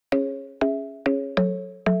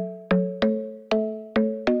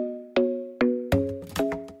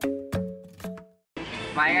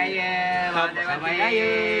Mai Raya. Selamat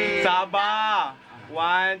Raya. Sabar.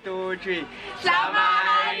 1, 2, 3. Selamat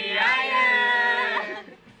Hari Raya.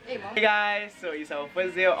 Hey guys, so it's our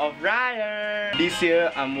first day of Raya. This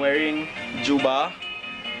year I'm wearing jubah.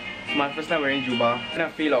 It's my first time wearing jubah. And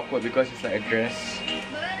I feel awkward because it's like a dress.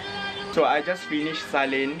 So I just finished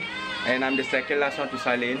salin and I'm the second last one to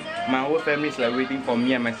salin. My whole family is like waiting for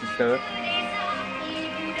me and my sister.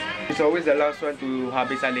 It's always the last one to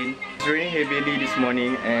habis salin. It's raining heavily this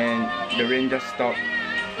morning and the rain just stopped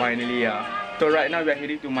finally. So right now we are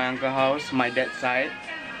heading to my uncle's house, my dad's side.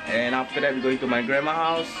 And after that we're going to my grandma's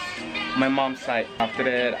house, my mom's side. After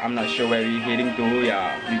that I'm not sure where we're heading to.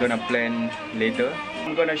 We're gonna plan later.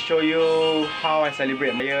 I'm gonna show you how I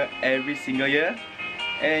celebrate my year every single year.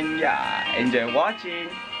 And enjoy watching.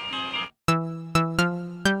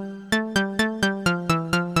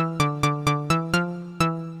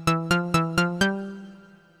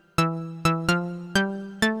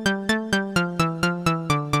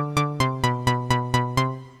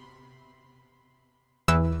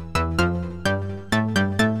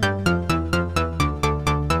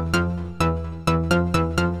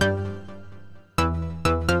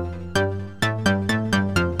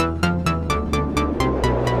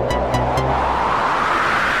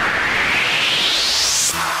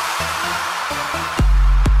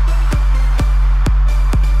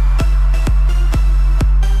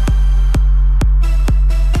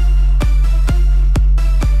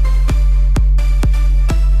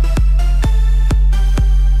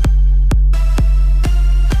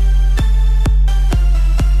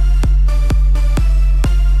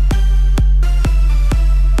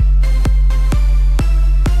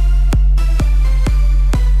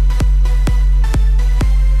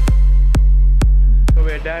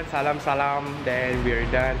 Done salam, then we're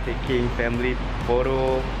done taking family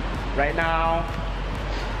photo. Right now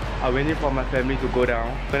I'm waiting for my family to go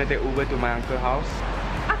down. I'm gonna take Uber to my uncle's house.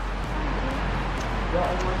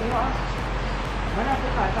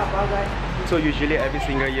 So usually every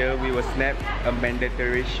single year we will snap a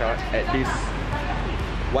mandatory shot at this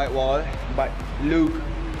white wall, but look,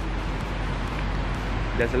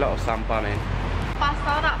 there's a lot of sampah, man.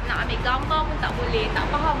 Pasal tak nak ambil gambar pun tak boleh, tak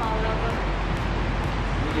faham apa.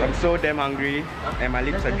 I'm so damn hungry and my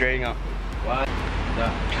lips are drying up.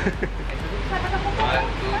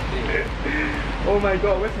 Oh my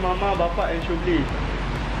god, where's Mama, Bapa and Shubli?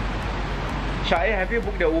 Syahir, have you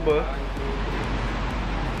booked the Uber?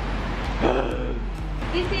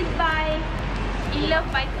 This is by In Love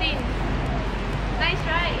by Tin. Nice,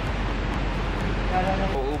 right?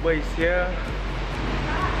 Oh, Uber is here.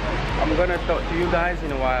 I'm gonna talk to you guys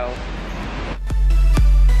in a while.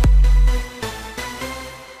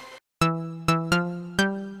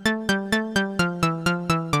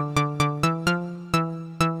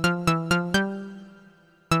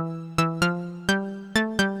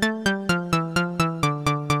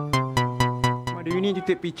 You need to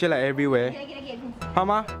take picture like everywhere. Huh,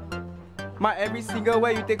 Ma? Ma, every single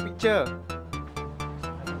way you take picture.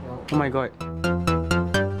 Oh my god.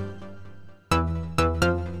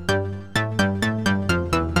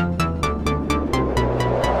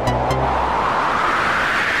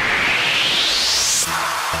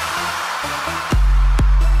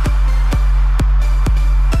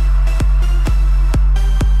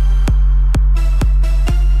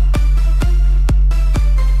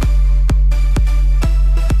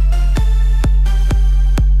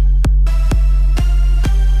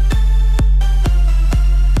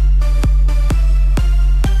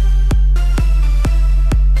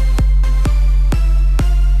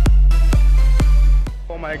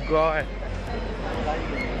 Oh my god,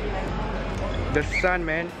 the sun,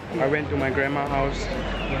 man. I went to my grandma's house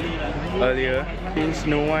earlier. Since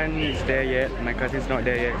no one is there yet, my cousin's not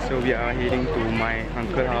there yet, so we are heading to my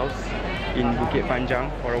uncle's house in Bukit Panjang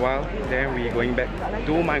for a while. Then we're going back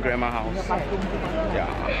to my grandma's house. I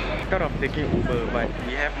thought of taking Uber, but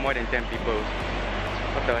we have more than 10 people.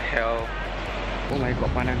 What the hell? Oh my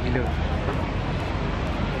god, panas gila.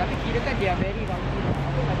 Tapi kira kan dia very rambut.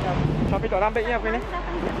 Macam Tapi tak lambat ni apa ni?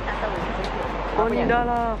 Oh ni dah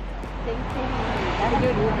lah.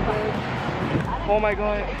 Oh my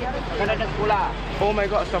god. kan ada sekolah. Oh my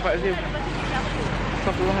god, astagfirullahaladzim.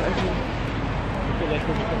 Astagfirullahaladzim.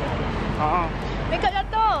 Makeup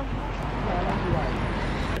jatuh.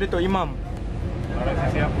 Ada Tok Imam.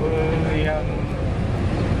 Siapa yang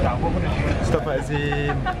tak apa pun.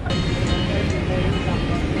 Astagfirullahaladzim.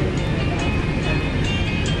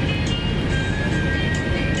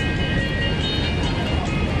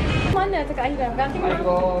 Mana cakap Ahiram?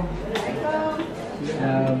 Assalamualaikum.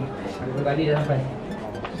 Kembali dah sampai.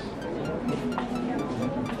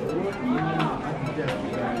 Oh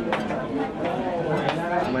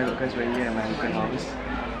my god guys, we're here at my uncle house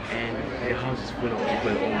and the house is full of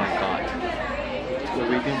people. Oh my god. We're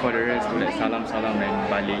waiting for the rest to let salam and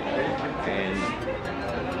balik,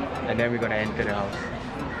 and then we're gonna enter the house.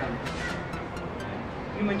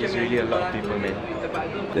 There's really a lot of people, man.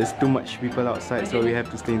 There's too much people outside, so we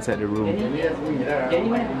have to stay inside the room.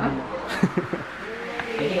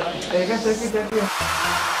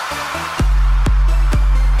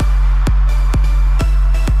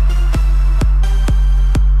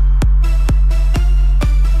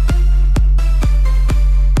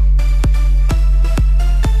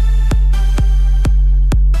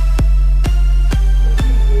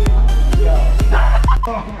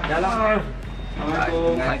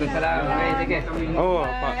 Waalaikumsalam. Oh,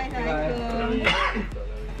 Pak.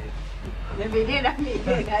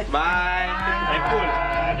 Bye. Pul,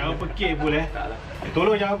 jangan pekik Pul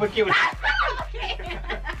Tolong jangan pekik Pul.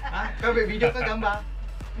 Kau ambil video ke gambar?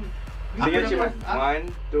 Video cuma 1,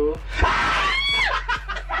 2.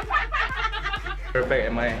 We're back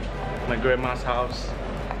at my grandma's house.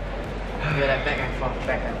 We're like back and forth.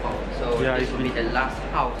 So Yeah, this it's will be the last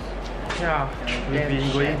house. Yeah, we've been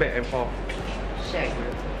going back and forth. Shack.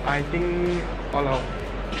 I think all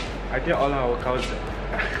our cousins.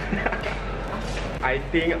 I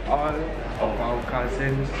think all of our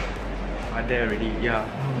cousins are there already. Yeah,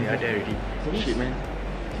 they are there already. Shit, man.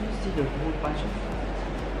 Can you see the whole bunch of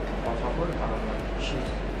shit?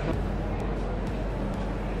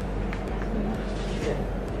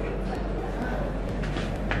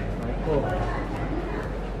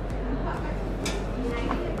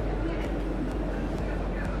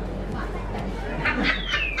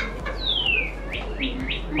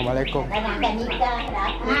 Assalamualaikum. Nak nikah dah.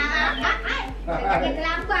 Jangan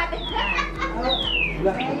terlambat.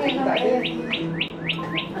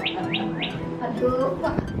 Aduh.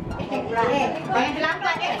 Jangan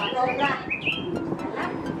terlambat eh.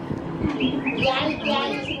 Kiai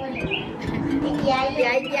semua ni. Kiai.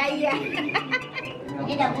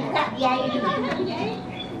 Dia dah buka kiai ni.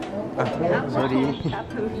 Sorry.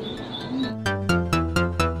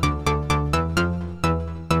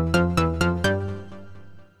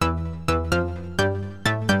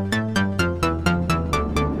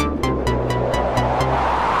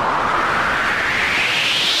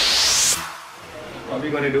 What are we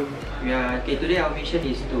gonna do? Yeah, okay, today our mission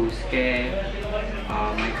is to scare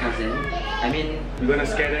my cousin. I mean, We're gonna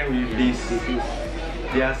scare them with this.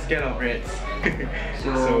 They are scared of rats.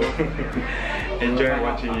 So enjoy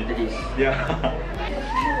watching it. after this. Yeah.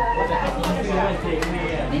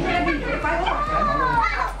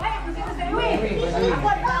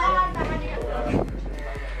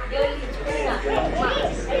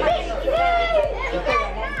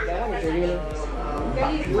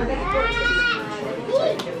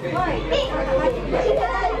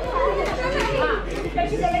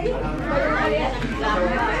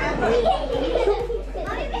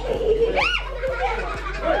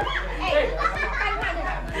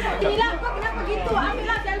 Inilah kau kenapa gitu?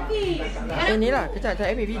 Ambillah selfie. Inilah, kejap,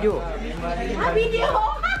 saya ambil video. Video.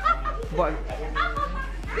 Buat.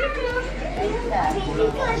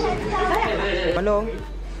 Tolong.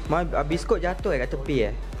 Biskut jatuh kat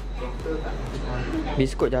tepi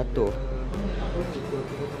Biskut jatuh.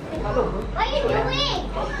 What are you doing?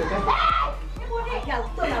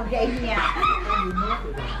 Jatuh lah budak ini.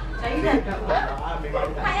 Saya dah.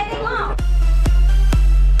 Hai tengok.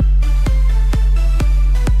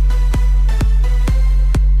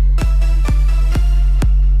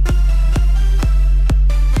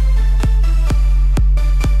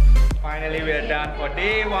 Finally, we are done for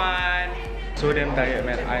day 1. So damn tired,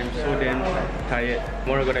 man. I'm so damn tired.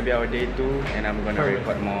 Tomorrow gonna be our day 2, and I'm gonna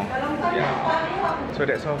record more. Yeah. So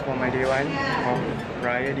that's all for my day 1 of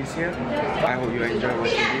Raya this year. I hope you enjoy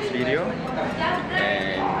watching this video,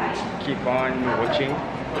 and keep on watching.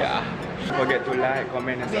 Yeah. Don't forget to like,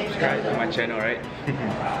 comment, and subscribe to my channel, right?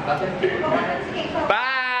 Bye.